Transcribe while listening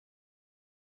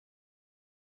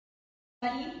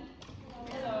Buddy?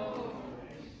 Hello.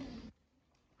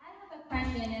 I have a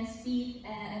question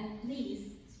and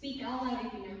please speak out loud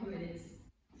if you know who it is.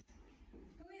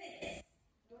 Who it is?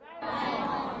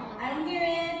 Doraemon. I don't hear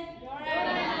it.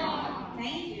 Doraemon.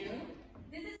 Thank you.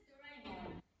 This is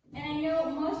Doraemon. And I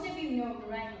know most of you know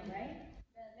Doraemon, right?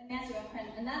 But let me ask you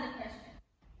another question.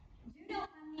 Do you know how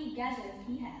many gadgets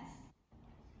he has?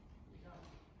 No.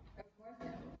 Of course no.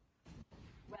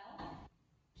 Well,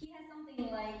 he has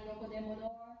something like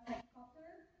Dokodemodor,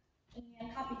 Tachycopter, and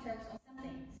copy turks or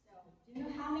something. So, do you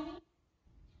know how many?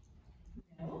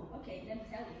 No? Okay, let me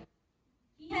tell you.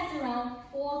 He has around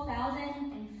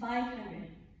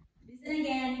 4,500. Listen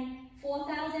again,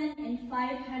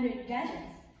 4,500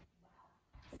 gadgets. Wow,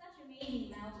 such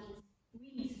amazing amount in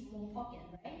really small pocket,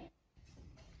 right?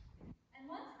 And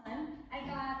one time, I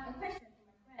got a question from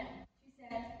my friend. She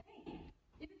said, hey,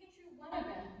 if you can choose one of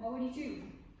them, what would you choose?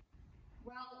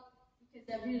 Well, because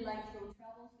I really like to go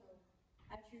travel, so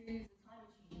I choose the time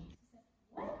machine. She said,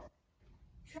 what?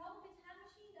 Travel with time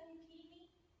machine? Are you kidding me?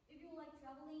 If you like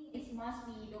traveling, it must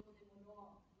be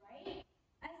Dokodemodor, right?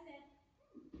 I said,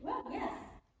 well, yes,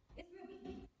 it will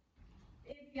be.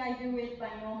 If I do it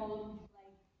by normal,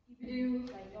 like people do,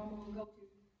 like normal go to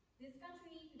this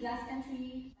country, to that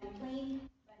country, by plane,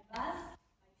 by bus,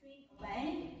 by train, or by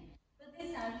anything. But this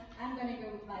time, I'm gonna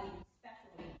go by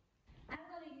special way. I'm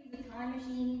gonna use the time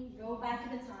machine, go back to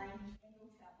the time, and go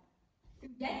travel.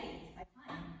 Through decades by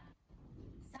time.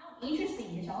 Sound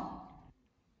interesting, y'all?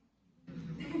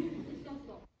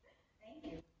 Thank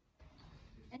you.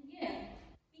 And yeah,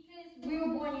 because we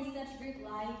were born in such great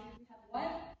life, we have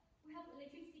what? We have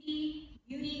electricity,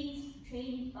 buildings,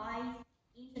 train, bikes,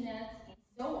 internet, and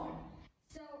so on.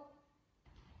 So,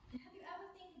 have you ever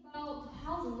think about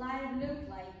how the life looked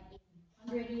like in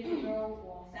 100 years ago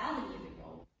or 1,000 years ago?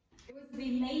 It would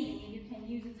be amazing if you can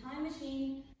use a time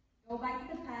machine, go back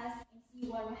to the past, and see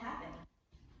what will happen.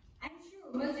 I'm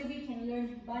sure most of you can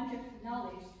learn a bunch of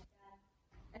knowledge that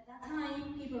at that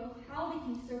time, people, how they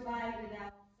can survive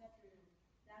without such a,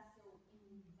 that's so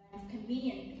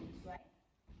convenient things, right?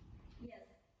 Yes.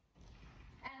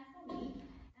 And for me,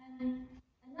 and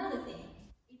another thing,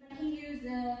 if I can use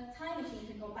a time machine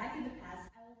to go back to the past,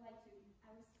 I was asked them to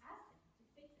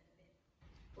fix it a bit,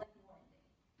 like modern day.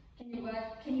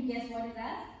 Can you guess what is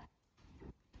that?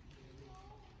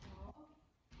 Oh,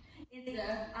 okay. It's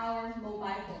our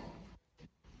mobile phone.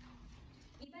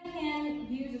 If I can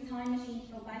use a time machine to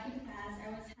go back to the past, I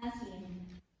was asking,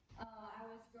 I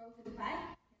was go to the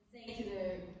back and say to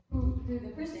the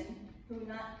person who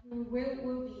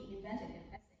will be invented it.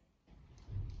 I say,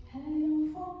 hello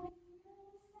for me.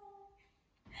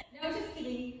 No, just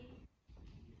kidding.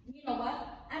 You know what?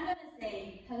 I'm gonna say,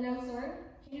 hello sir,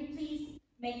 can you please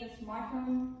make the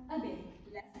smartphone a bit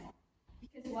less smart?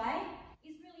 Because why?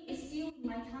 It's stealing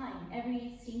my time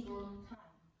every single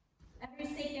time. Every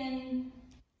second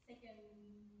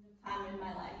time in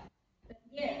my life. But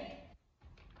yeah,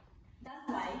 that's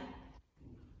why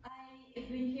I've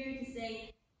been here to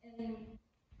say,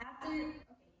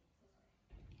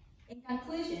 in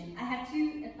conclusion, I have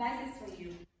two advices for you.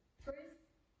 First,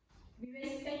 be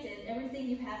respected everything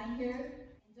you have in here,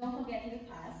 and don't forget the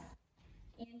past,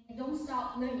 and don't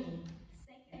stop learning.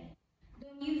 Second,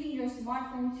 don't using your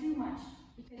smartphone too much,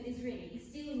 because it's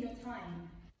stealing your time.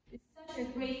 It's such a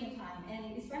great time,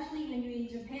 and especially when you're in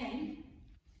Japan,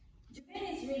 Japan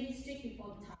is really strict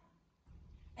before the time.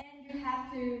 And you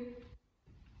have to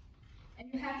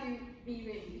be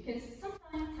ready because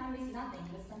sometimes time is nothing,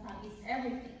 but sometimes it's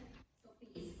everything. So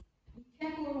please be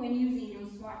careful when using your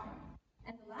smartphone.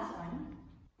 And the last one,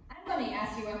 I'm going to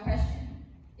ask you a question.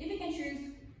 If you can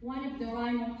choose one of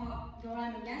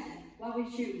Doraemon gadgets, what would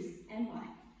you choose and why?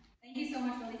 Thank you so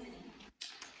much for listening.